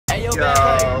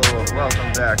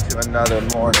back to another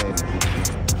morning.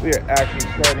 We are actually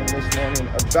starting this morning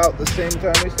about the same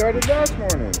time we started last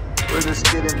morning. We're just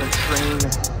getting the train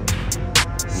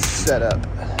set up.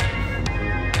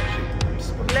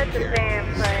 Let the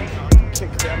band play.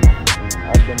 Kick them.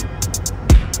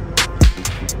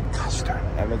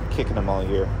 I've been kicking them all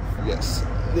year. Yes,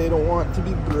 they don't want to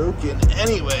be broken.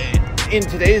 Anyway, in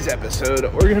today's episode,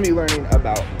 we're going to be learning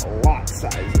about lot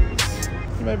sizes.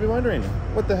 You might be wondering,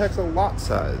 what the heck's a lot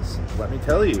size? Let me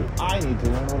tell you, I need to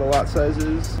learn what a lot size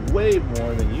is way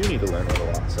more than you need to learn what a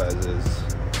lot size is.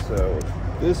 So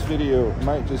this video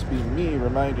might just be me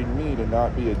reminding me to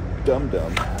not be a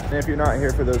dum-dum. And if you're not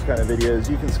here for those kind of videos,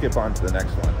 you can skip on to the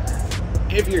next one.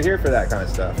 If you're here for that kind of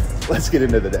stuff, let's get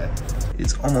into the day.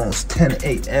 It's almost 10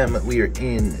 a.m. We are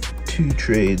in two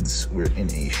trades. We're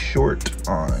in a short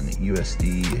on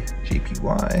USD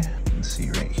JPY. You can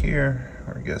see right here,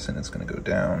 we're guessing it's gonna go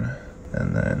down.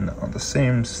 And then on the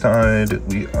same side,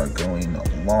 we are going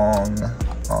long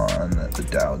on the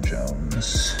Dow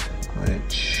Jones,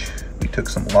 which we took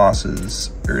some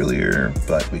losses earlier,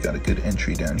 but we got a good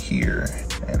entry down here,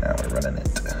 and now we're running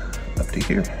it up to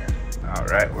here. All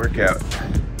right, workout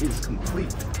is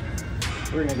complete.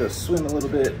 We're gonna go swim a little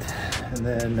bit, and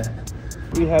then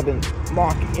we have a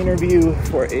mock interview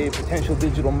for a potential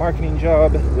digital marketing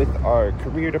job with our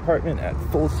career department at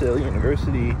Full Sail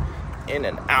University in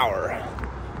an hour.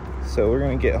 So we're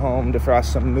gonna get home, defrost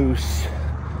some moose,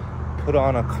 put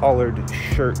on a collared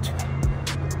shirt,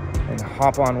 and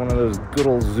hop on one of those good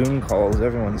old Zoom calls,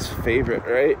 everyone's favorite,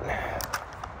 right?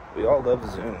 We all love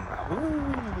Zoom.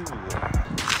 Woo.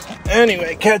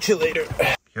 Anyway, catch you later.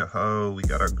 Yo-ho, we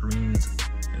got our greens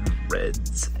and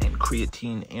reds and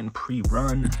creatine and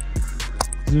pre-run.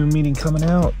 Zoom meeting coming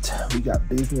out. We got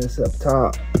business up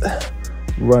top,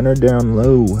 runner down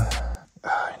low.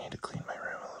 I need to clean my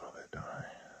room a little bit, don't I?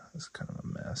 It's kind of a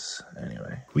mess.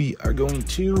 Anyway, we are going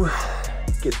to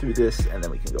get through this and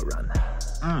then we can go run.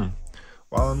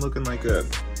 While I'm looking like a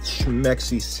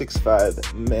schmexy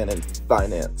 6'5" man in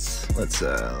finance, let's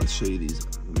show you these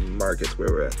markets where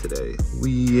we're at today.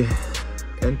 We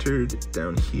entered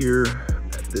down here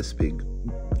at this big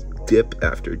dip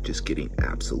after just getting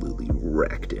absolutely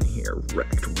wrecked in here.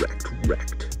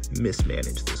 Wrecked.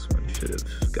 Mismanaged this one. Should have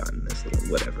gotten this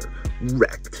little whatever.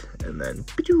 Wrecked. And then,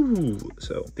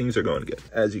 so things are going good.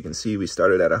 As you can see, we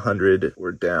started at 100.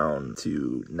 We're down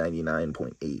to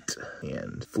 99.8.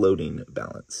 And floating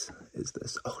balance is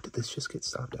this. Oh, did this just get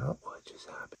stopped out? What just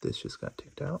happened? This just got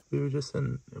ticked out. We were just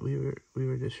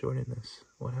shorting this.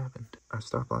 What happened? Our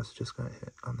stop loss just got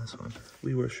hit on this one.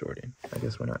 We were shorting. I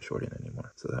guess we're not shorting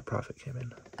anymore. So that profit came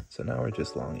in. So now we're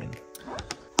just longing.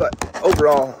 But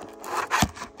overall,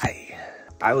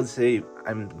 I would say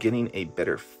I'm getting a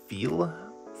better feel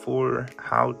for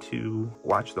how to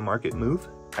watch the market move.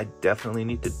 I definitely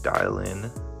need to dial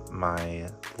in my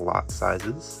lot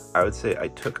sizes. I would say I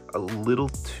took a little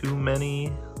too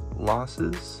many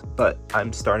losses, but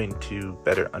I'm starting to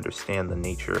better understand the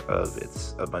nature of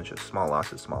it's a bunch of small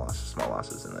losses,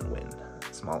 and then win.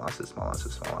 Small losses,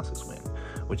 win,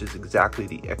 which is exactly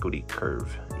the equity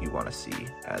curve you want to see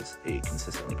as a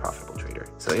consistently profitable trader.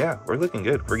 So yeah, we're looking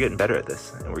good. We're getting better at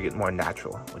this, and we're getting more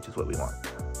natural, which is what we want.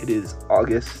 It is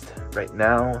August right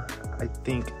now. I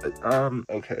think,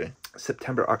 okay,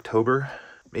 September, October.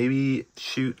 Maybe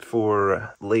shoot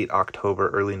for late October,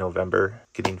 early November,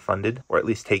 getting funded, or at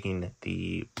least taking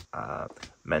the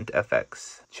Ment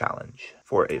FX challenge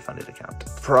for a funded account.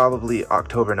 Probably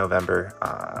October, November,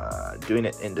 doing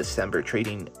it in December,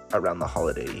 trading around the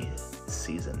holiday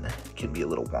season can be a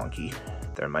little wonky.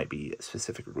 There might be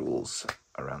specific rules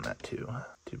around that too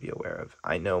to be aware of.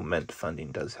 I know Ment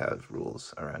funding does have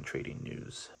rules around trading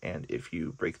news, and if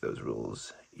you break those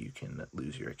rules, you can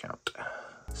lose your account.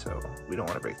 So we don't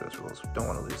want to break those rules. We don't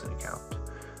want to lose an account.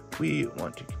 We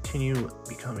want to continue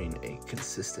becoming a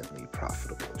consistently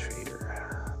profitable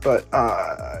trader. But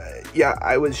yeah,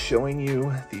 I was showing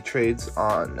you the trades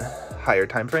on higher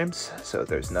time frames, so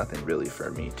there's nothing really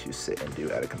for me to sit and do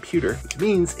at a computer, which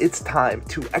means it's time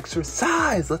to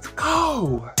exercise. Let's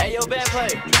go. Hey, yo, bad play.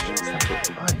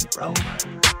 Fun, bro. Let's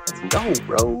go,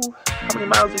 bro. How many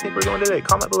miles do you think we're going today?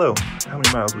 Comment below how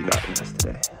many miles we got in this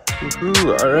today.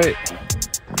 Woohoo, all right.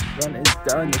 Run is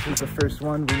done. This was the first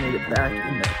one. We made it back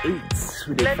in the 8s.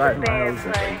 We did 5 miles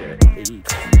at like an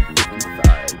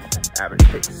 8:55 average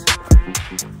pace.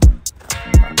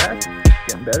 Not bad.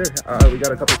 Getting better. We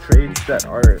got a couple trades that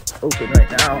are open right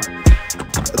now.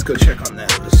 Let's go check on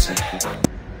those.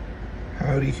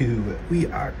 Howdy ho. We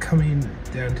are coming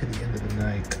down to the end of the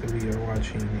night. We are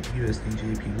watching USD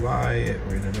JPY.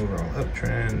 We're in an overall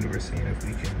uptrend. We're seeing if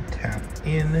we can tap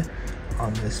in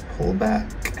on this pullback.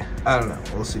 I don't know,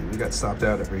 we'll see. We got stopped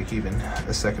out at break even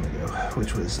a second ago,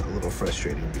 which was a little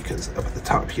frustrating because up at the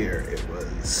top here, it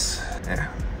was,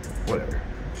 whatever.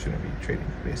 You shouldn't be trading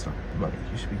based on money.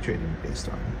 You should be trading based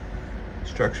on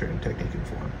structure and technique and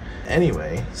form.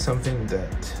 Anyway, something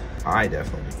that I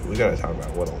definitely, we gotta talk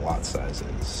about what a lot size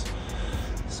is.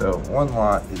 So one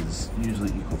lot is usually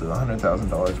equal to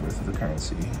 $100,000 worth of the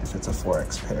currency if it's a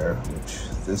Forex pair, which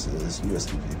this is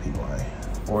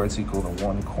USD/JPY, or it's equal to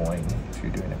one coin if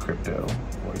you're doing a crypto,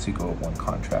 or it's equal to one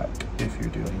contract if you're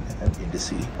doing an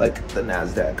indice like the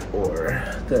NASDAQ or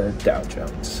the Dow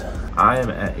Jones. I am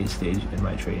at a stage in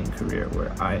my trading career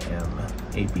where I am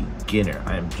a beginner.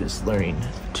 I am just learning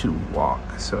to walk.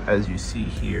 So as you see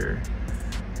here,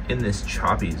 in this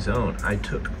choppy zone, I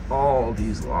took all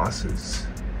these losses.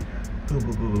 Boom,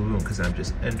 boom, boom, boom, boom, because I'm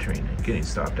just entering and getting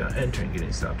stopped out, entering,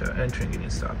 getting stopped out, entering, getting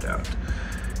stopped out.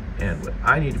 And what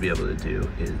I need to be able to do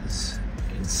is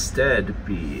instead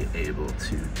be able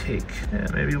to take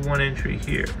maybe one entry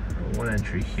here, or one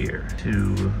entry here,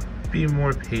 to be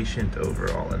more patient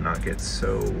overall and not get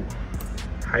so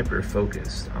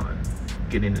hyper-focused on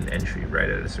getting an entry right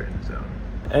at a certain zone.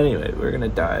 Anyway, we're gonna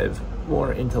dive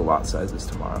more into lot sizes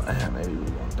tomorrow. Maybe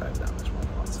we won't dive that much more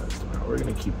into lot sizes tomorrow. We're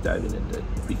gonna keep diving into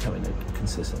becoming a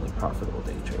consistently profitable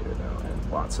day trader though,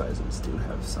 and lot sizes do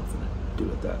have something to do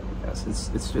with that, I guess.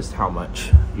 It's just how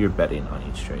much you're betting on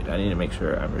each trade. I need to make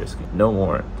sure I'm risking no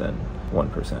more than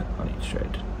 1% on each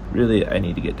trade. Really, I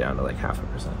need to get down to like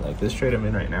 0.5%. Like this trade I'm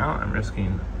in right now, I'm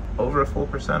risking over a full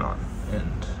percent on,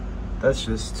 and that's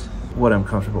just what I'm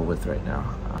comfortable with right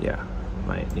now. Yeah,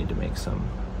 might need to make some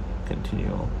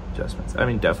continual adjustments. I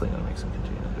mean, definitely gonna make some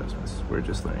continual adjustments. We're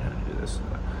just learning how to do this.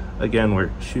 Again,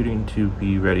 we're shooting to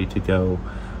be ready to go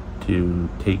to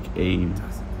take a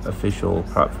official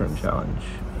prop firm challenge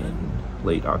in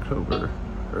late October,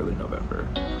 early November.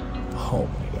 Oh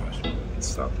my gosh, it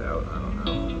stopped out. I don't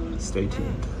know. Stay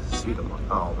tuned. See you tomorrow.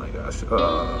 Oh my gosh.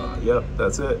 Yep,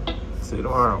 that's it. See you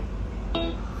tomorrow.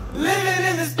 Living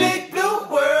in this big blue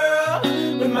world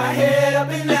with my head up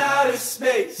in outer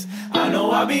space. I know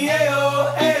I'll be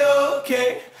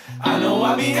A-O-A-OK. I know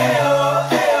I'll be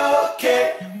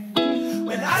A-O-A-OK.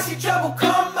 When I see trouble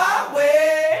come my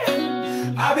way,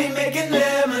 I'll be making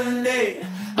lemonade.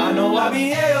 I know I'll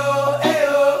be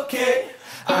A-O-A-OK.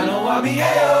 I know I'll be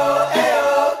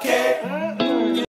A-O-A-OK.